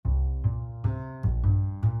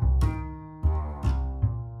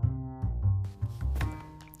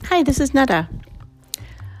Hi, this is Netta.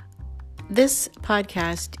 This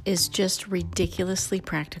podcast is just ridiculously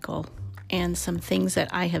practical and some things that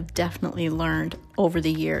I have definitely learned over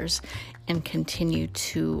the years and continue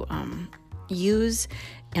to use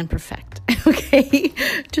and perfect. Okay,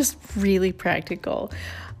 just really practical.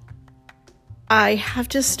 I have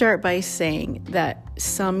to start by saying that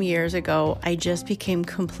some years ago, I just became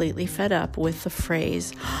completely fed up with the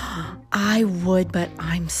phrase, I would, but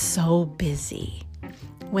I'm so busy.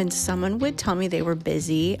 When someone would tell me they were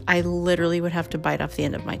busy, I literally would have to bite off the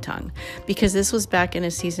end of my tongue, because this was back in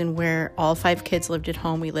a season where all 5 kids lived at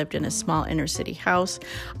home. We lived in a small inner city house.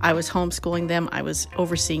 I was homeschooling them. I was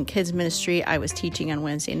overseeing kids ministry. I was teaching on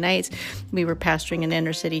Wednesday nights. We were pastoring an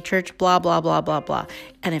inner city church, blah, blah, blah, blah, blah.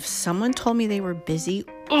 And if someone told me they were busy,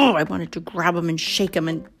 I wanted to grab them and shake them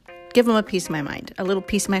and give them a piece of my mind, a little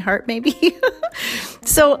piece of my heart, maybe.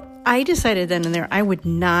 So I decided then and there I would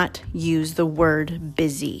not use the word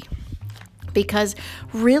busy, because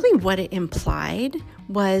really what it implied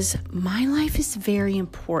was my life is very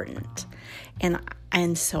important.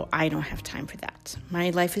 And so I don't have time for that.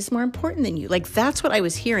 My life is more important than you. Like, that's what I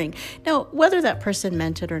was hearing. Now, whether that person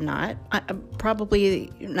meant it or not, probably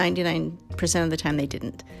 99% of the time they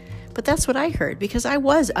didn't. But that's what I heard, because I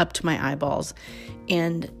was up to my eyeballs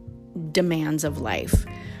in demands of life.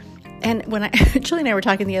 And when Chili and I were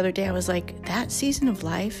talking the other day, I was like, that season of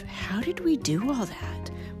life, how did we do all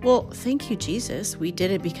that? Well, thank you, Jesus. We did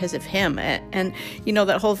it because of him. And you know,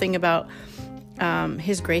 that whole thing about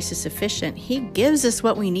his grace is sufficient. He gives us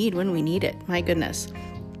what we need when we need it. My goodness.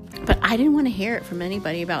 But I didn't want to hear it from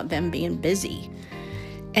anybody about them being busy.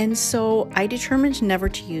 And so I determined never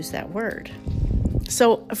to use that word.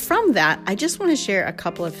 So from that, I just want to share a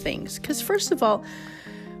couple of things. Because first of all,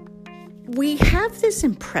 we have this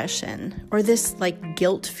impression or this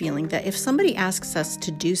guilt feeling that if somebody asks us to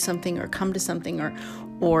do something or come to something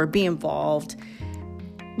or be involved,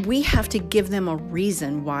 we have to give them a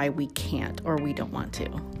reason why we can't or we don't want to.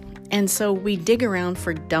 And so we dig around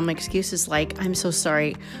for dumb excuses like, I'm so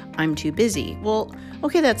sorry, I'm too busy. Well,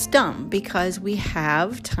 okay, that's dumb, because we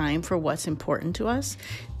have time for what's important to us.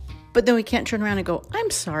 But then we can't turn around and go, I'm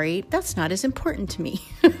sorry, that's not as important to me.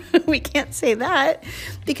 We can't say that,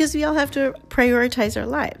 because we all have to prioritize our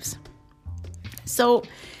lives. So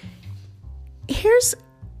here's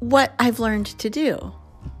what I've learned to do.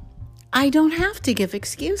 I don't have to give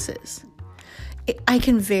excuses. I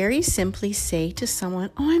can very simply say to someone,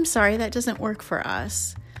 I'm sorry, that doesn't work for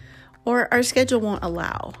us, or our schedule won't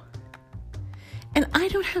allow. And I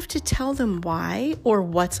don't have to tell them why or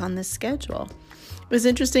what's on the schedule. It was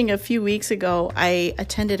interesting, a few weeks ago, I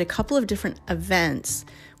attended a couple of different events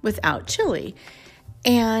without Chili,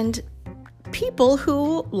 and people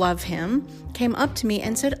who love him came up to me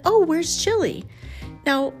and said, where's Chili?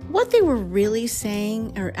 Now, what they were really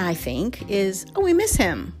saying, or I think, is, we miss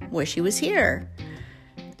him, wish he was here.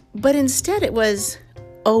 But instead it was,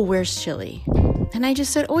 where's Chili? And I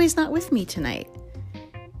just said, he's not with me tonight.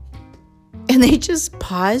 And they just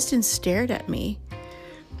paused and stared at me.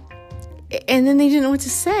 And then they didn't know what to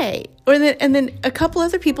say. And then a couple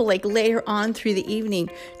other people, later on through the evening,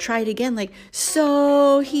 tried again,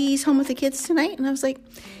 so he's home with the kids tonight? And I was like,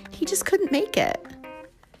 he just couldn't make it.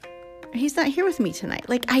 He's not here with me tonight.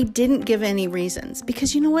 I didn't give any reasons,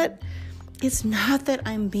 because you know what? It's not that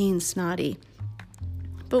I'm being snotty,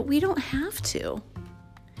 but we don't have to.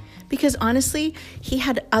 Because honestly, he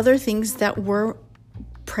had other things that were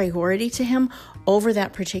priority to him over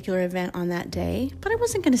that particular event on that day. But I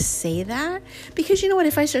wasn't going to say that, because you know what?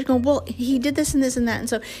 If I start going, he did this and this and that, and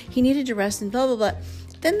so he needed to rest and blah, blah, blah,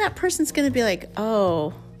 then that person's going to be like,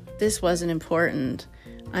 this wasn't important.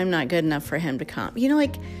 I'm not good enough for him to come. You know,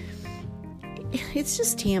 it's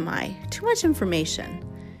just TMI, too much information.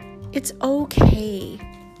 It's okay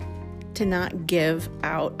to not give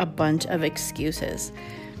out a bunch of excuses.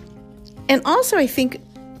 And also, I think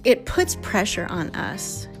it puts pressure on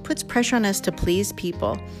us. It puts pressure on us to please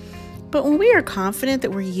people. But when we are confident that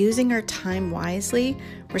we're using our time wisely,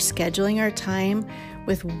 we're scheduling our time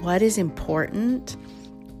with what is important,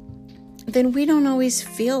 then we don't always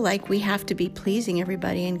feel like we have to be pleasing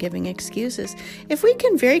everybody and giving excuses. If we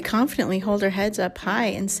can very confidently hold our heads up high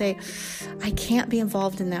and say, I can't be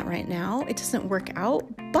involved in that right now, it doesn't work out,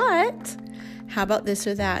 but how about this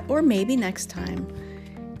or that? Or maybe next time,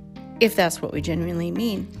 if that's what we genuinely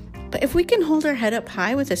mean. But if we can hold our head up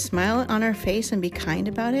high with a smile on our face and be kind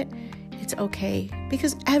about it, it's okay,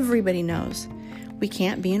 because everybody knows we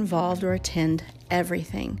can't be involved or attend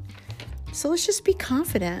everything. So let's just be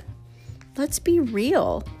confident. Let's be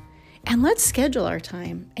real, and let's schedule our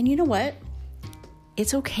time. And you know what?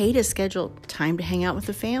 It's okay to schedule time to hang out with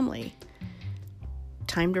the family,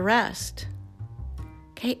 time to rest.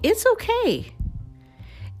 Okay, it's okay.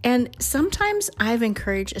 And sometimes I've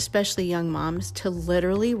encouraged, especially young moms, to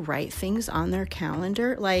literally write things on their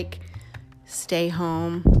calendar, like stay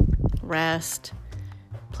home, rest,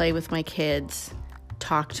 play with my kids,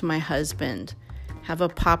 talk to my husband, have a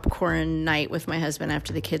popcorn night with my husband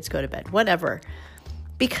after the kids go to bed, whatever.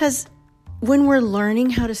 Because when we're learning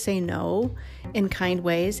how to say no in kind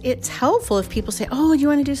ways, it's helpful if people say, oh, do you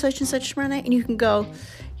want to do such and such tomorrow night? And you can go,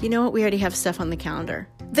 you know what, we already have stuff on the calendar.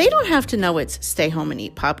 They don't have to know it's stay home and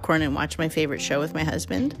eat popcorn and watch my favorite show with my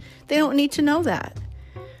husband. They don't need to know that.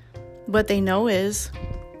 What they know is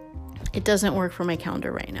it doesn't work for my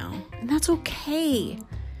calendar right now. And that's okay.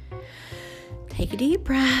 Take a deep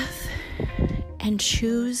breath and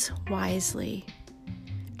choose wisely.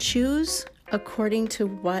 Choose according to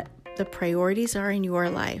what the priorities are in your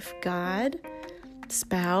life. God,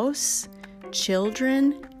 spouse,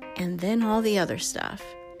 children, and then all the other stuff.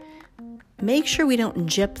 Make sure we don't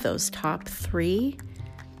gyp those top 3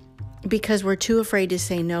 because we're too afraid to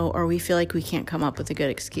say no or we feel like we can't come up with a good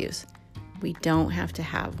excuse. We don't have to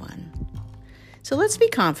have one. So let's be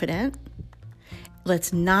confident.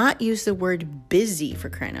 Let's not use the word busy for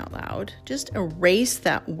crying out loud. Just erase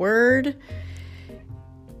that word.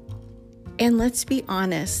 And let's be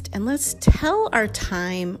honest and let's tell our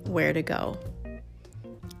time where to go.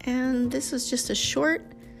 And this is just a short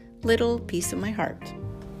little piece of my heart.